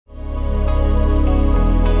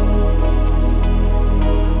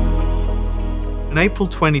April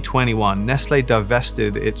 2021, Nestlé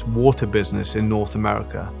divested its water business in North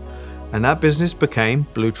America, and that business became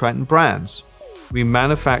BlueTriton Brands. We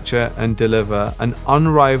manufacture and deliver an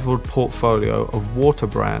unrivaled portfolio of water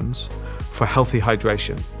brands for healthy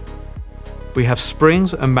hydration. We have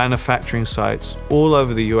springs and manufacturing sites all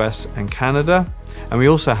over the US and Canada, and we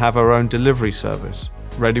also have our own delivery service,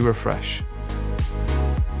 ReadyRefresh.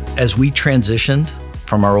 As we transitioned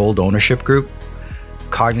from our old ownership group,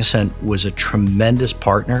 Cognizant was a tremendous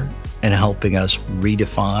partner in helping us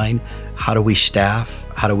redefine how do we staff,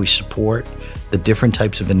 how do we support the different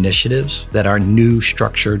types of initiatives that our new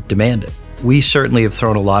structure demanded. We certainly have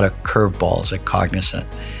thrown a lot of curveballs at Cognizant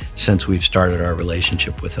since we've started our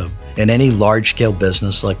relationship with them. In any large-scale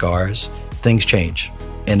business like ours, things change.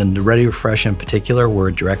 And in the ReadyRefresh in particular, we're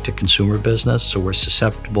a direct-to-consumer business, so we're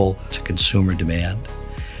susceptible to consumer demand.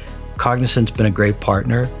 Cognizant's been a great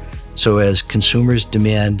partner, so as consumers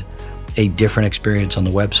demand a different experience on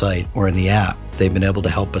the website or in the app, they've been able to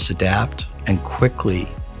help us adapt and quickly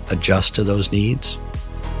adjust to those needs.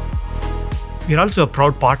 We are also a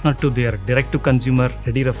proud partner to their direct-to-consumer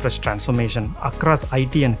ReadyRefresh transformation across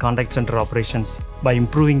IT and contact center operations by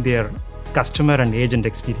improving their customer and agent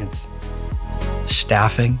experience.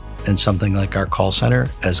 Staffing in something like our call center,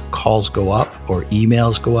 as calls go up or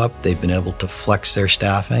emails go up, they've been able to flex their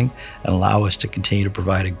staffing and allow us to continue to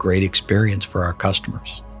provide a great experience for our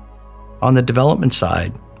customers. On the development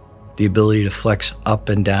side, the ability to flex up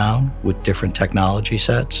and down with different technology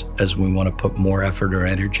sets as we want to put more effort or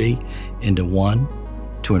energy into one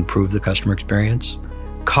to improve the customer experience.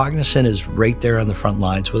 Cognizant is right there on the front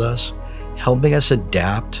lines with us, helping us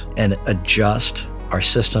adapt and adjust our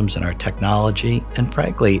systems and our technology, and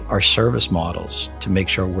frankly, our service models to make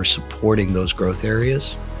sure we're supporting those growth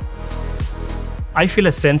areas. I feel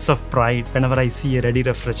a sense of pride whenever I see a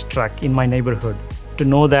ReadyRefresh truck in my neighborhood, to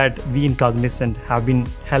know that we in Cognizant have been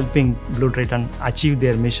helping BlueTriton achieve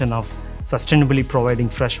their mission of sustainably providing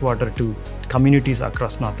fresh water to communities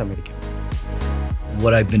across North America.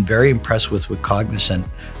 What I've been very impressed with Cognizant,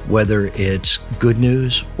 whether it's good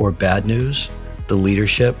news or bad news, the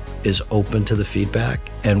leadership is open to the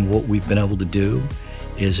feedback, and what we've been able to do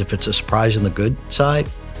is if it's a surprise on the good side,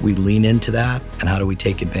 we lean into that, and how do we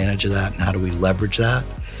take advantage of that, and how do we leverage that?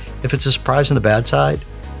 If it's a surprise on the bad side,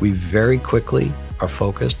 we very quickly are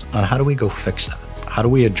focused on how do we go fix that? How do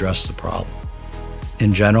we address the problem?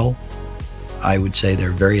 In general, I would say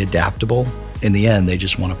they're very adaptable. In the end, they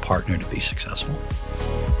just want a partner to be successful.